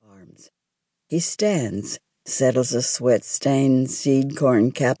He stands, settles a sweat-stained seed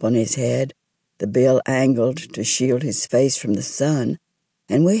corn cap on his head, the bill angled to shield his face from the sun,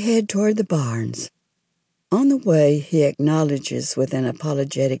 and we head toward the barns. On the way, he acknowledges with an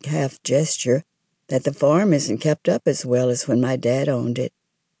apologetic half-gesture that the farm isn't kept up as well as when my dad owned it.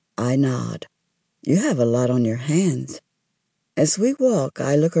 I nod. You have a lot on your hands. As we walk,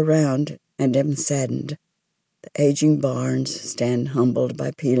 I look around and am saddened. The aging barns stand humbled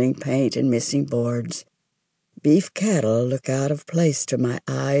by peeling paint and missing boards. Beef cattle look out of place to my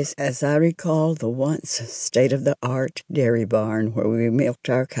eyes as I recall the once state-of-the-art dairy barn where we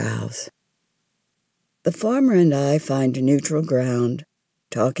milked our cows. The farmer and I find neutral ground,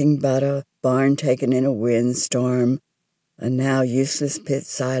 talking about a barn taken in a windstorm, a now useless pit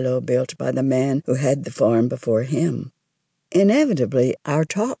silo built by the man who had the farm before him. Inevitably, our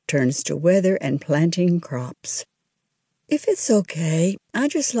talk turns to weather and planting crops. If it's okay,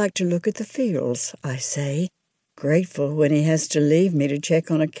 I'd just like to look at the fields, I say, grateful when he has to leave me to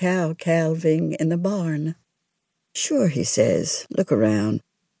check on a cow calving in the barn. Sure, he says, look around.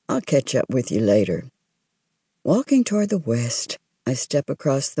 I'll catch up with you later. Walking toward the west, I step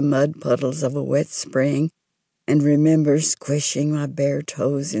across the mud puddles of a wet spring and remember squishing my bare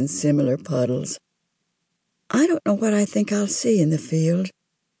toes in similar puddles. I don't know what I think I'll see in the field,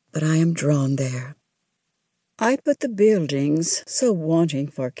 but I am drawn there. I put the buildings, so wanting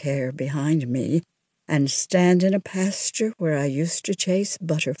for care, behind me and stand in a pasture where I used to chase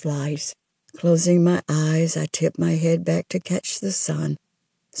butterflies. Closing my eyes, I tip my head back to catch the sun,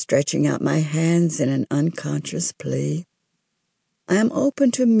 stretching out my hands in an unconscious plea. I am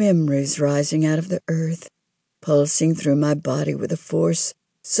open to memories rising out of the earth, pulsing through my body with a force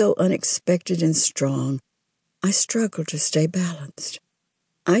so unexpected and strong, I struggle to stay balanced.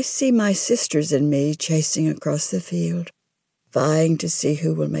 I see my sisters and me chasing across the field, vying to see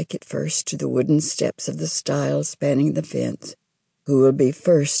who will make it first to the wooden steps of the stile spanning the fence, who will be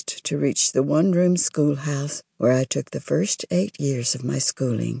first to reach the one-room schoolhouse where I took the first 8 years of my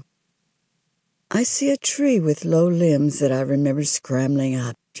schooling. I see a tree with low limbs that I remember scrambling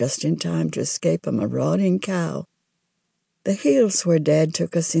up just in time to escape a marauding cow. The hills where Dad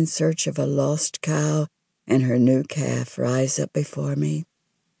took us in search of a lost cow and her new calf rise up before me.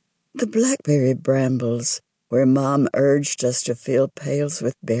 The blackberry brambles where Mom urged us to fill pails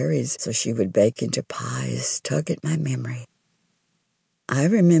with berries so she would bake into pies tug at my memory. I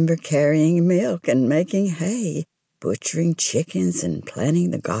remember carrying milk and making hay, butchering chickens and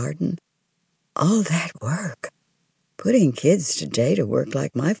planting the garden. All that work. Putting kids today to work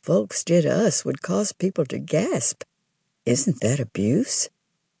like my folks did us would cause people to gasp. Isn't that abuse?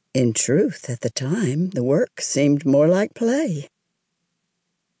 In truth, at the time, the work seemed more like play.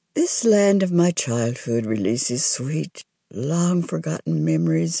 This land of my childhood releases sweet, long-forgotten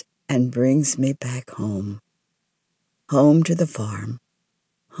memories and brings me back home. Home to the farm.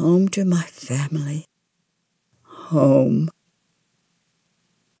 Home to my family. Home.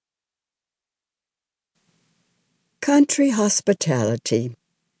 Country hospitality.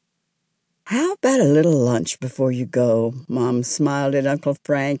 How about a little lunch before you go? Mom smiled at Uncle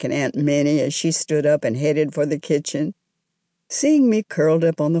Frank and Aunt Minnie as she stood up and headed for the kitchen. Seeing me curled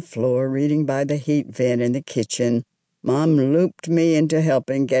up on the floor reading by the heat vent in the kitchen, Mom looped me into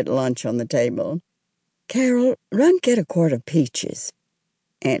helping get lunch on the table. Carol, run get a quart of peaches.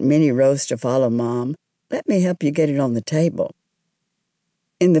 Aunt Minnie rose to follow Mom. Let me help you get it on the table.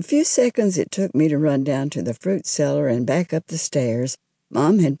 In the few seconds it took me to run down to the fruit cellar and back up the stairs,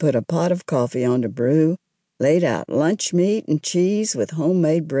 Mom had put a pot of coffee on to brew, laid out lunch meat and cheese with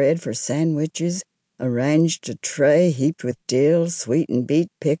homemade bread for sandwiches, arranged a tray heaped with dill, sweetened beet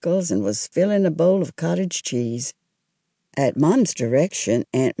pickles, and was filling a bowl of cottage cheese. At Mom's direction,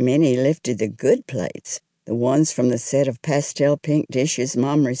 Aunt Minnie lifted the good plates, the ones from the set of pastel pink dishes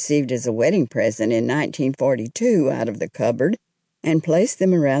Mom received as a wedding present in 1942 out of the cupboard, and placed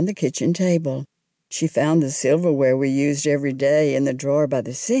them around the kitchen table. She found the silverware we used every day in the drawer by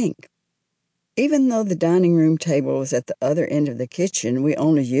the sink. Even though the dining room table was at the other end of the kitchen, we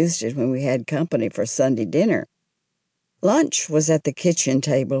only used it when we had company for Sunday dinner. Lunch was at the kitchen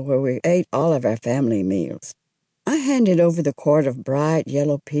table where we ate all of our family meals. I handed over the quart of bright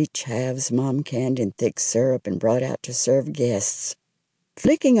yellow peach halves Mom canned in thick syrup and brought out to serve guests.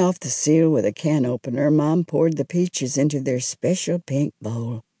 Flicking off the seal with a can opener, Mom poured the peaches into their special pink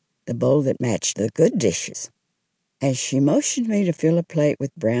bowl, the bowl that matched the good dishes. As she motioned me to fill a plate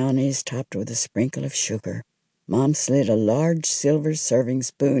with brownies topped with a sprinkle of sugar, Mom slid a large silver serving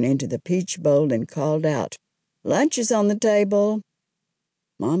spoon into the peach bowl and called out, "Lunch is on the table."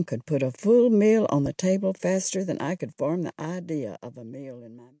 Mom could put a full meal on the table faster than I could form the idea of a meal in my